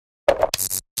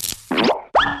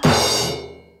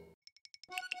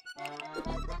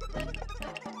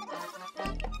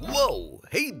Whoa,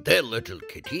 hey there, little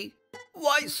kitty.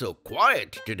 Why so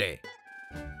quiet today?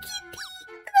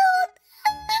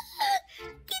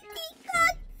 Kitty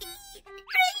got me.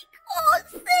 Drink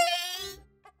say.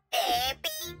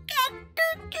 Baby cat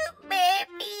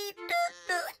baby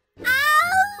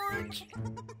Ouch!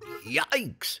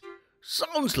 Yikes!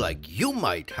 Sounds like you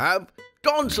might have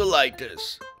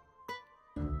tonsillitis.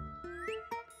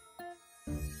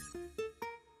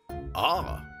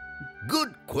 Ah,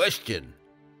 good question.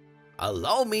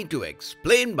 Allow me to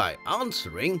explain by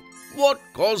answering what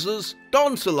causes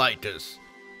tonsillitis.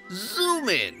 Zoom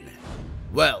in.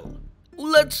 Well,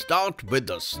 let's start with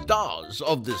the stars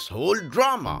of this whole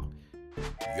drama.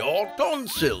 Your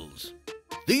tonsils.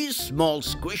 These small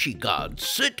squishy guards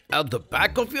sit at the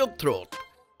back of your throat,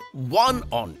 one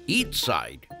on each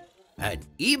side. And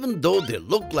even though they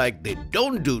look like they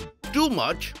don't do too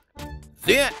much,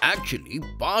 they're actually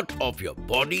part of your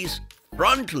body's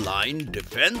frontline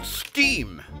defense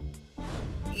team.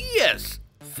 Yes,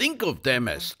 think of them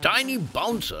as tiny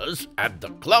bouncers at the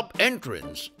club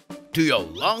entrance to your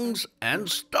lungs and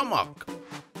stomach.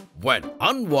 When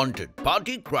unwanted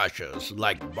party crashers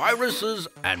like viruses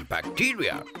and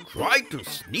bacteria try to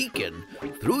sneak in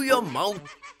through your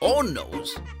mouth or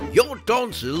nose, your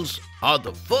tonsils are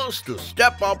the first to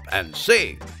step up and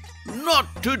say,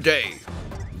 "Not today."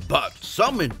 But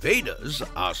some invaders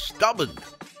are stubborn.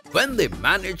 When they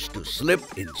manage to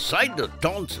slip inside the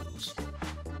tonsils,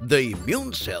 the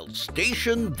immune cells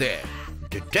stationed there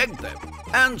detect them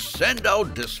and send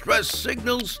out distress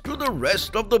signals to the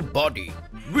rest of the body.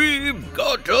 "We've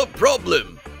got a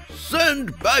problem.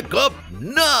 Send backup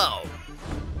now."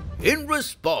 In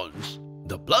response,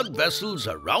 the blood vessels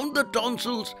around the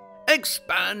tonsils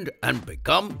expand and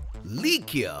become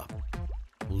leakier,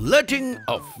 letting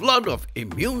a flood of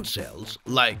immune cells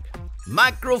like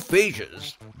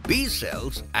macrophages, B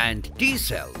cells and T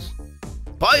cells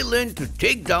pile in to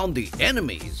take down the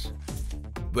enemies.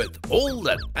 With all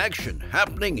that action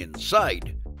happening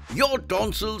inside, your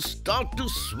tonsils start to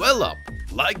swell up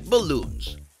like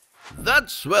balloons. That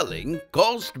swelling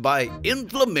caused by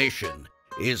inflammation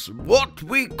is what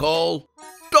we call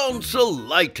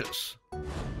tonsillitis.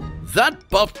 That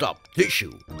puffed up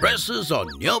tissue presses on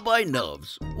nearby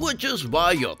nerves, which is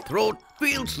why your throat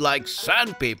feels like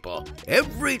sandpaper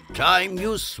every time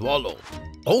you swallow.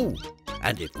 Oh,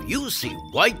 and if you see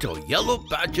white or yellow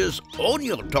patches on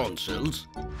your tonsils,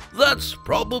 that's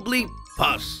probably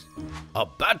pus, a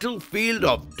battlefield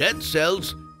of dead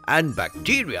cells and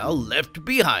bacteria left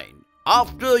behind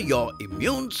after your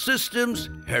immune system's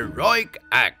heroic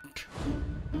act.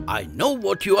 I know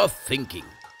what you are thinking.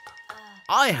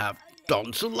 I have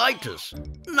tonsillitis.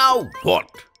 Now what?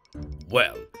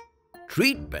 Well,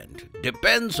 treatment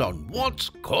depends on what's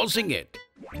causing it.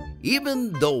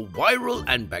 Even though viral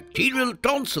and bacterial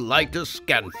tonsillitis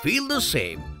can feel the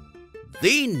same,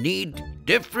 they need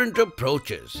different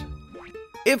approaches.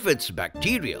 If it's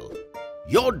bacterial,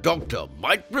 your doctor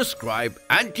might prescribe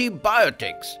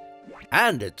antibiotics,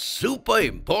 and it's super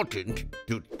important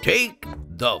to take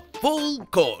the full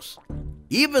course,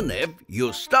 even if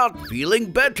you start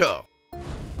feeling better.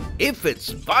 If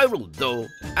it's viral though,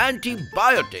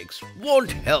 antibiotics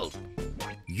won't help.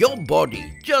 Your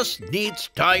body just needs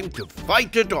time to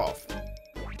fight it off.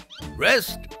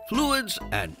 Rest, fluids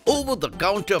and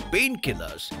over-the-counter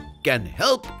painkillers can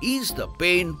help ease the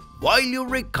pain while you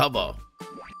recover.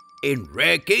 In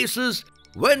rare cases,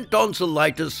 when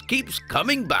tonsillitis keeps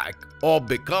coming back or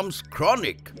becomes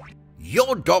chronic,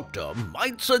 your doctor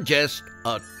might suggest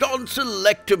a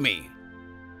tonsillectomy.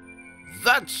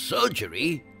 That's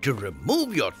surgery to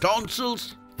remove your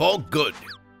tonsils for good.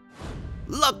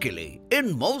 Luckily,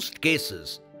 in most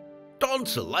cases,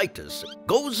 tonsillitis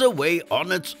goes away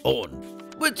on its own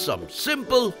with some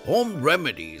simple home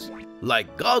remedies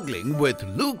like gargling with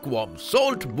lukewarm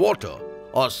salt water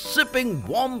or sipping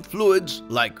warm fluids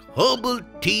like herbal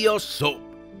tea or soap.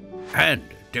 And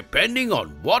depending on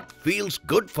what feels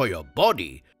good for your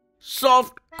body,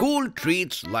 soft, cool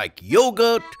treats like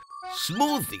yogurt,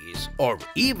 smoothies, or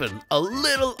even a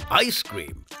little ice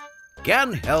cream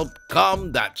can help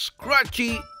calm that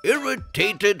scratchy,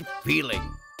 irritated feeling.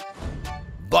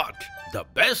 But the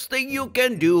best thing you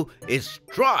can do is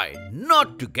try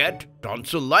not to get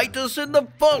tonsillitis in the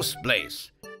first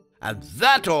place. And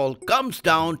that all comes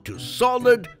down to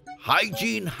solid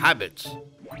hygiene habits.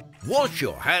 Wash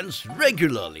your hands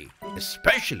regularly,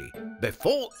 especially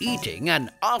before eating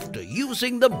and after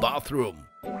using the bathroom.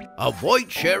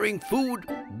 Avoid sharing food,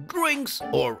 drinks,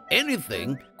 or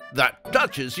anything that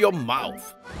touches your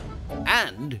mouth.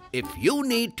 And if you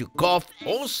need to cough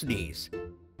or sneeze,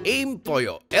 aim for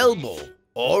your elbow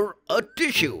or a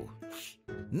tissue.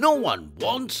 No one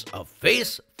wants a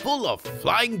face full of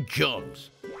flying germs.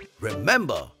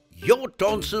 Remember, your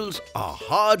tonsils are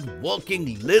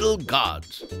hard-working little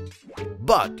guards.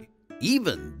 But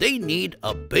even they need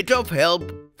a bit of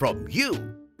help from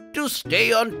you to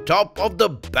stay on top of the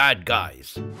bad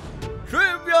guys.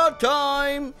 Trivia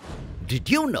time! Did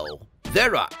you know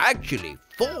there are actually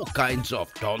 4 kinds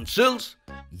of tonsils?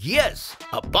 Yes,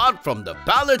 apart from the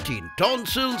palatine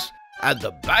tonsils at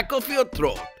the back of your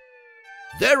throat.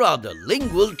 There are the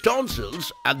lingual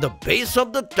tonsils at the base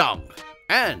of the tongue,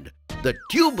 and the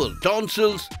tubal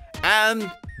tonsils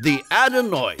and the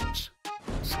adenoids.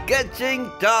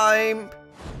 Sketching time!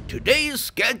 Today's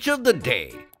sketch of the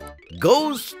day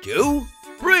goes to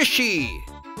Rishi.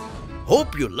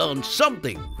 Hope you learned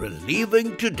something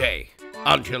relieving today.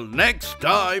 Until next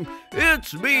time,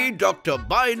 it's me, Dr.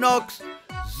 Binocs,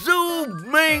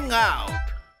 zooming out.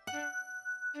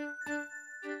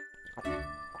 Oops,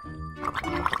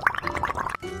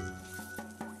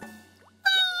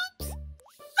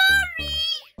 sorry.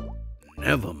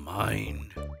 Never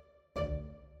mind.